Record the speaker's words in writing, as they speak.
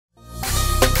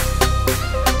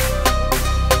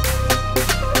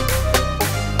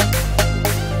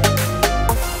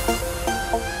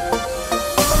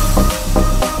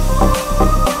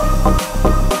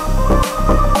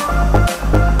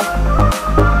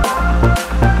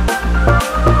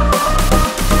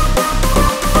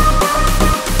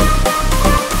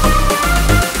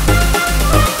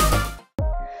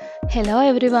Hello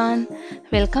everyone,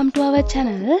 welcome to our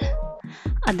channel.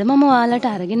 අද මම ඔයාලට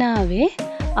අරගෙන ආවේ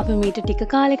අපි මීට ටික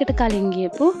කාලයකට කලින්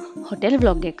ගියපු හොටෙල්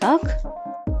vlog එකක්.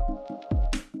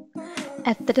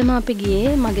 ඇත්තටම අපි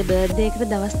ගියේ මගේ බර්ත්ඩේ එකට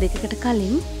දවස් දෙකකට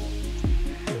කලින්.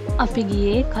 අපි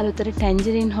ගියේ කළුතර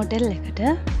Tangerine හොටෙල් එකට.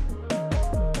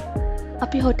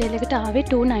 අපි හොටෙල් එකට ආවේ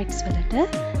 2 nights වලට.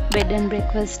 bed and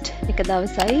breakfast එක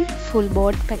දවසයි, full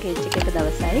board package එක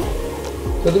දවසයි.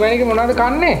 සුදුමැණික මොනවද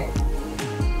කන්නේ?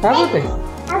 හා පුතේ?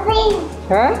 අපේ.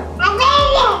 හා?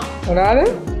 අපේ. මොනවද?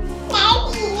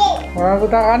 මොනවද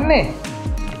පුතා කන්නේ?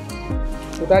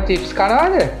 පුතා චිප්ස්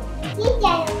කනවද?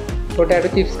 චිප්ස්.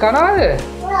 පොටැටෝ චිප්ස් කනවද?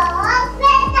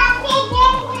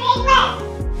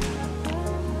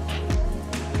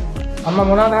 අම්මා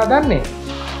මොනවද හදන්නේ?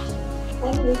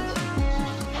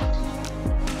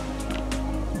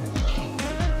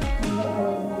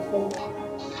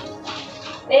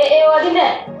 ඒ වදින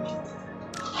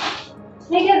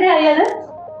මේකද අයියද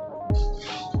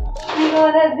මේක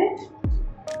වදද්ද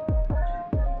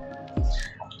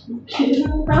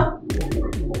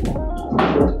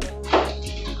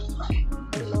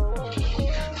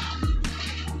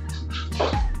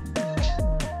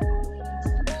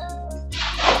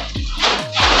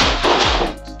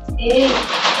ඒ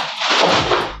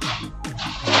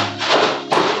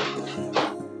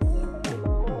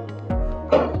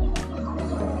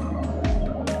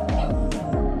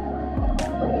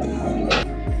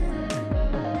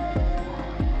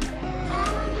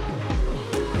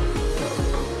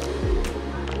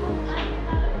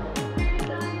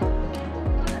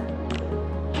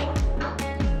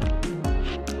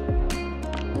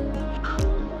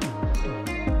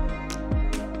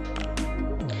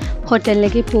හොටෙල්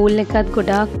එකේ පූල් එකත්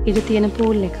ගොඩාක් ඉර තියෙන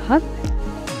පූල් එකක්.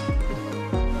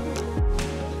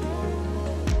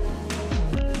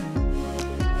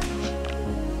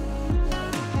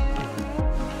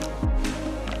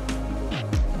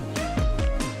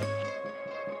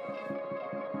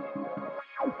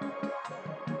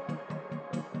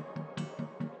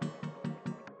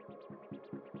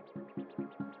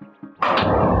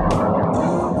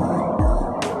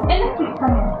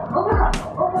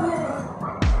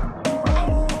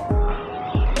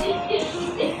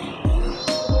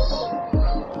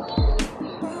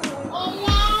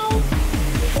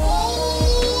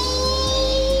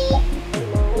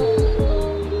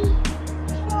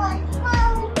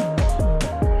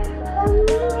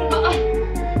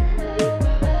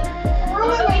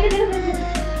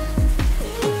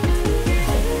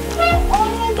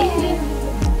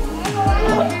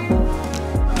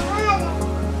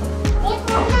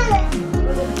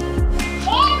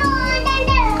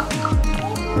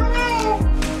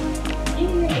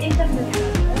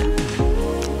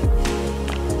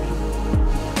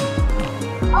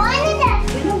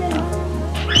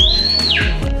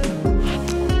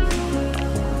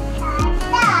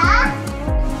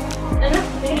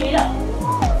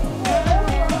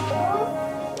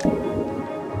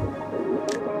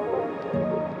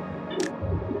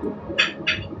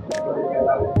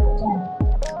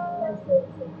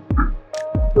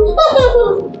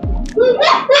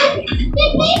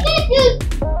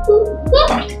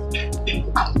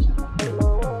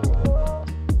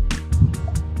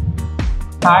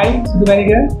 Hi,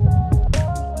 Sudhumanika.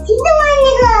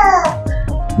 Sudhumanika.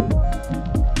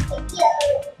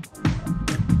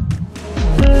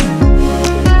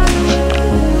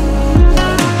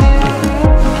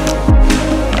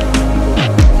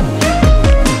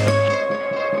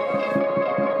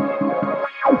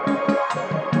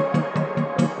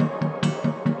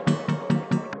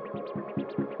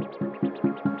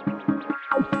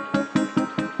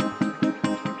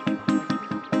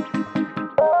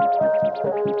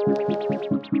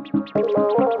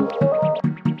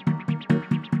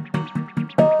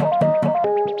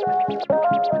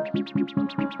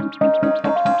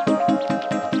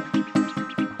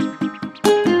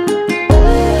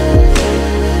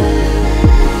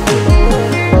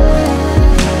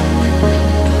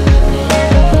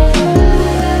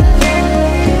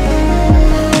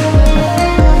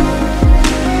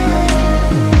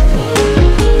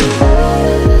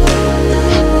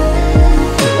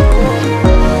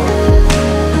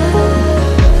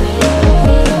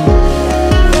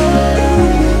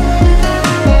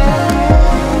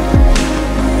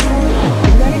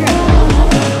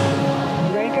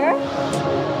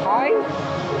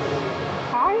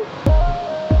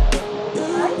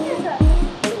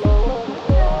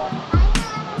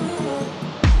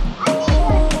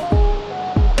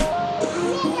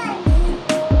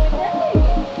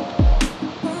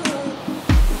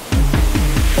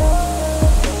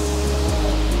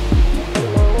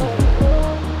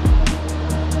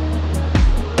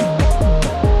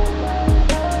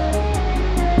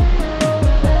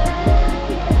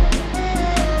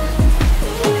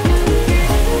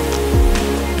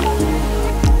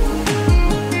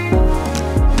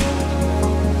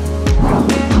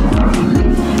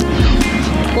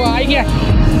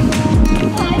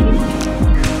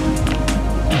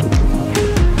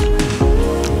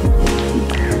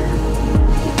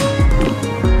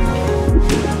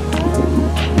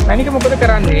 සුදුමැණික මොකද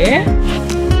කරන්නේ?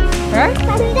 ඈ?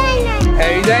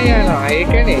 ඇවිදන් යනවා.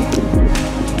 ඒකනේ.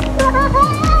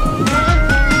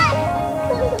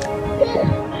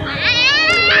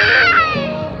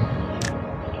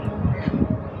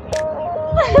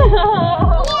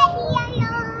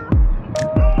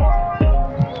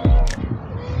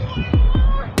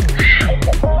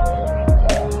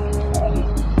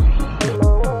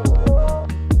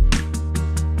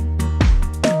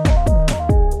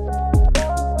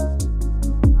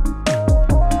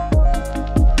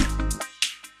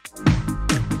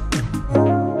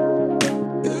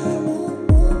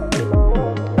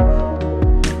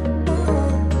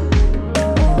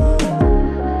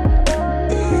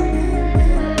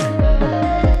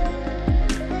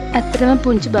 ඇත්තටම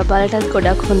පුංචි බබාලටත්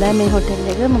ගොඩක් හොඳයි මේ හොටෙල්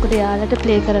එක. මොකද යාළුවට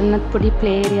ප්ලේ කරන්නත් පොඩි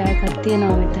ප්ලේ ඒරියා එකක්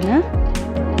තියෙනවා මෙතන.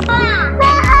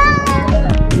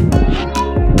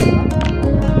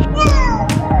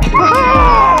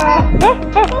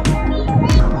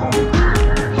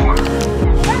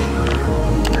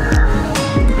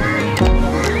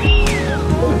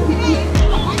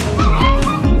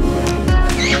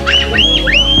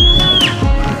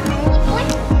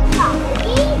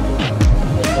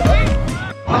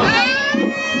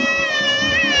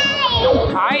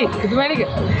 සුදුමැණික.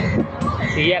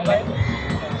 සියන්නේ.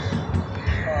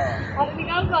 අර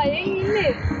නිකන් ගයෙන්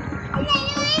ඉන්නේ.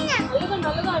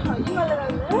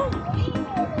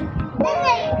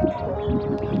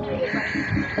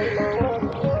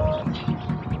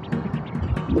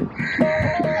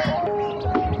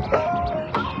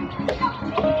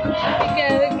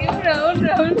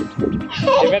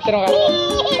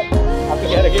 අපි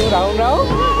කරගෙන රවුන්ඩ්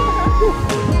රවුන්ඩ්.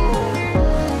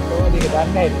 කොහොමද ඒක දන්නේ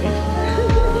නැන්නේ?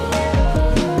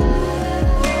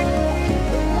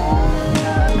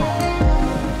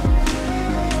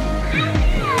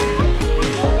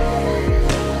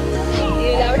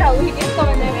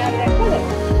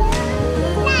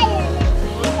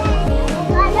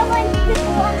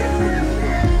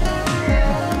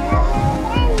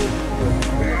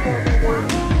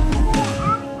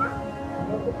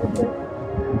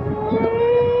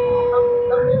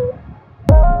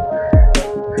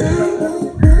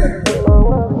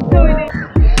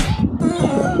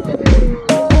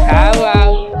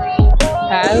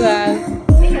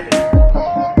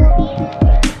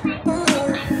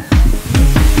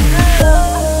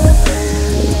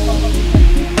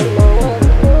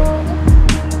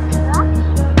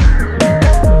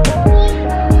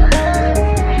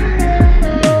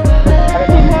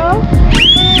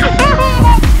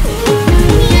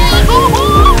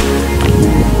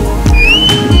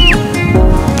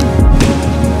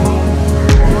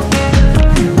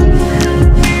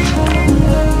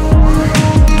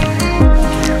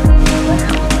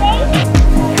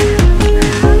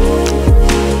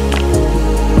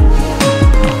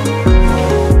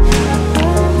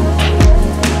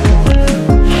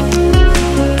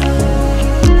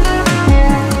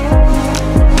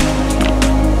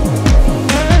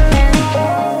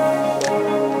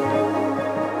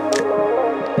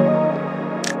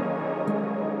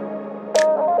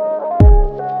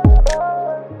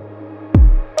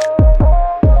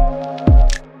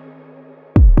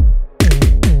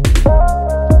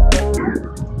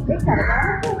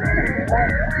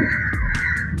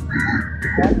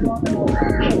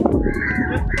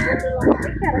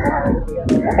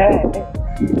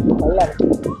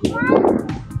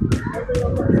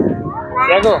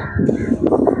 Jago.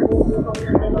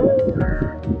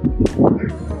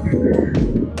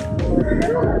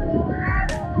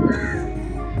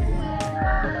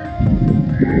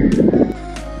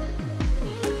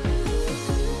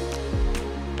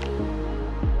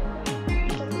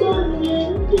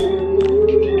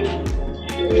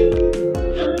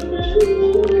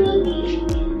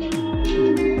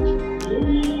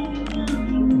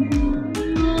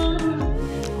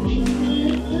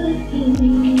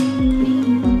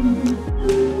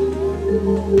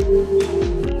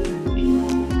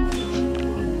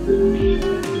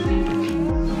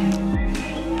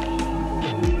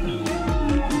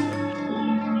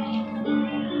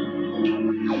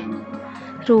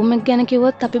 රූම් එක ගැන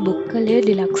කිව්වොත් අපි බුක් කළේ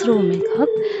ඩිලක්ස් රූම් එකක්.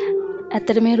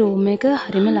 ඇත්තට මේ රූම් එක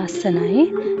හරිම ලස්සනයි.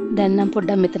 දැන් නම්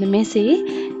පොඩ්ඩක් මෙතන මේසෙයි.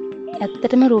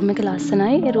 ඇත්තටම රූම් එක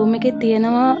ලස්සනයි. ඒ රූම් එකේ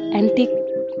තියෙනවා ඇන්ටික්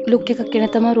ලුක් එකක් කියන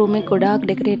තමයි රූම් එක ගොඩාක්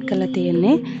ඩෙකොරේට් කරලා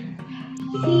තියෙන්නේ.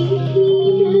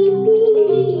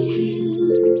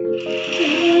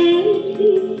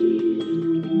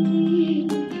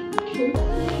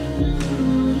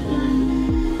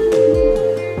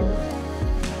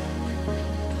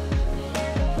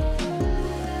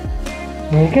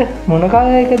 මේක මොන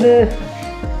කාලයකද?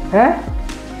 ඈ?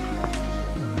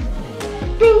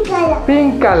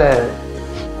 Pink color.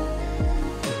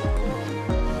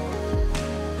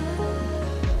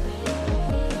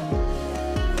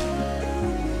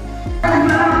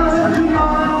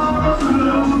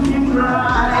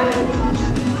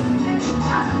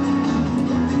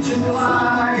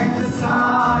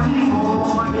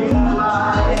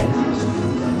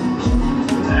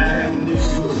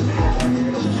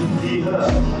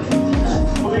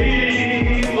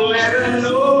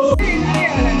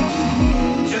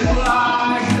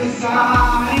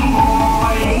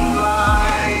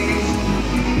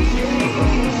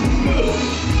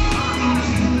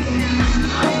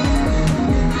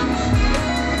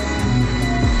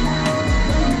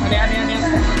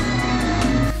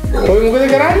 Kowe මොකද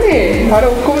කරන්නේ? අර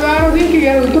ඔක්කොම දාන සිංක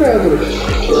කියන උතුර යතුරු.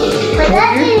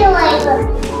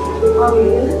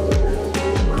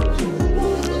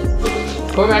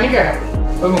 කොහොම අනික?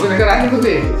 ඔය මොකද කරන්නේ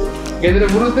පුතේ? ගෙදර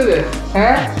පුරුද්දද?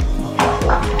 ඈ?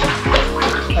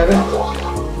 අර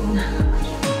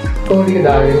කොහොමද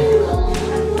දාන්නේ?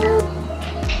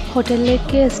 හොටෙල්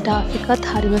එකේ ස්ටාෆ් එකත්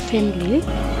හරිම ෆ්‍රෙන්ඩ්ලි.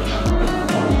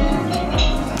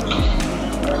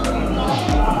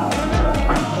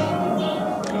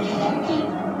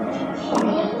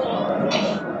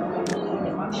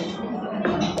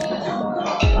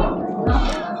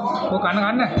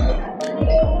 කන්න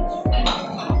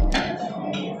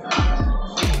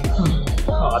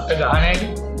අත ගහන්නේ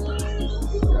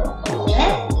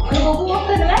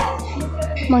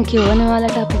මං කියවන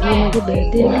ඔයාලට අපි ගියේ මගේ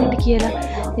බර්ත්ඩේ එකට කියලා.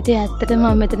 ඉතින් ඇත්තටම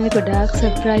මම මෙතනදී ගොඩාක්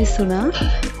සර්ප්‍රයිස් වුණා.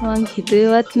 මං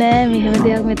හිතුවේවත් නෑ මෙහෙම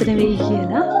දෙයක් මෙතන වෙයි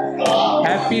කියලා.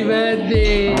 Happy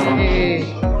birthday.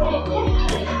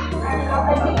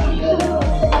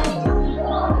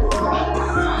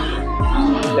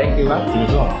 Thank you, Mark.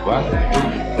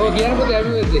 Oh, gimana put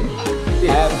happy birthday?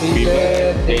 Happy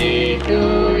birthday to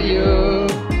you.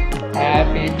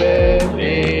 Happy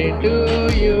birthday to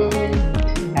you.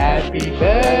 Happy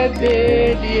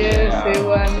birthday, dear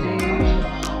Sewandi.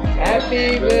 Happy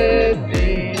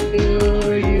birthday to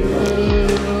you.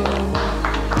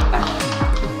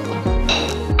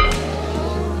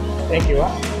 Thank you,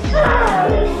 Mark.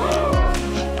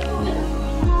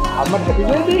 Amat happy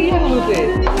birthday gimana putih?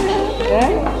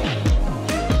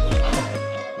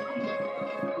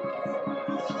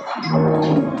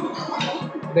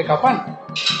 Dek kapan?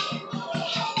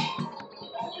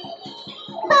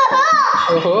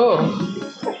 Oh.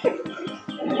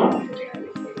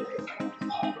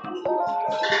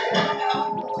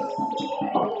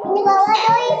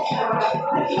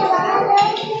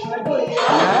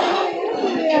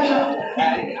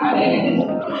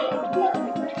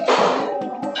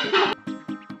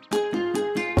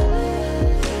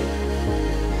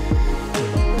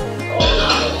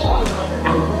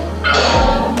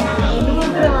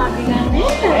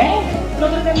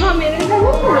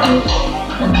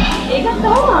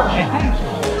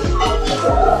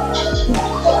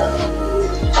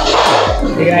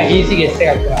 Ini easy guys,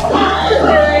 saya kata.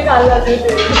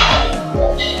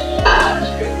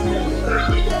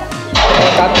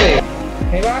 Satu.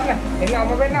 Ini mana? Ini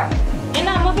apa pena?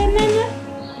 Ini apa penanya?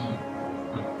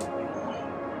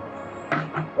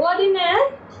 Ordinary.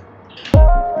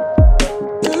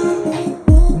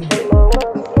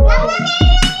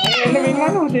 Ini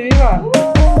mana? Udah lima.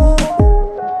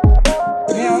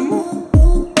 Ini apa?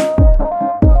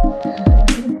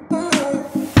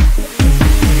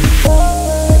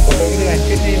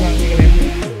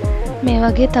 මේ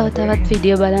වගේ තව තවත්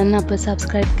video බලන්න අප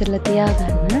subscribe කරලා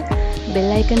තියාගන්න. Bell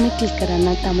icon එක click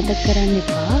කරන්නත් අමතක කරන්න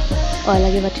එපා.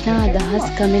 ඔයාලගේ වටිනා අදහස්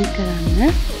කමෙන්ට් කරන්න.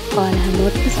 ඔයාලා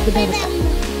හැමෝටම සුබ දවසක්.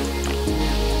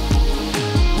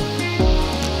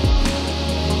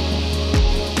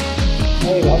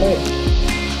 Hey,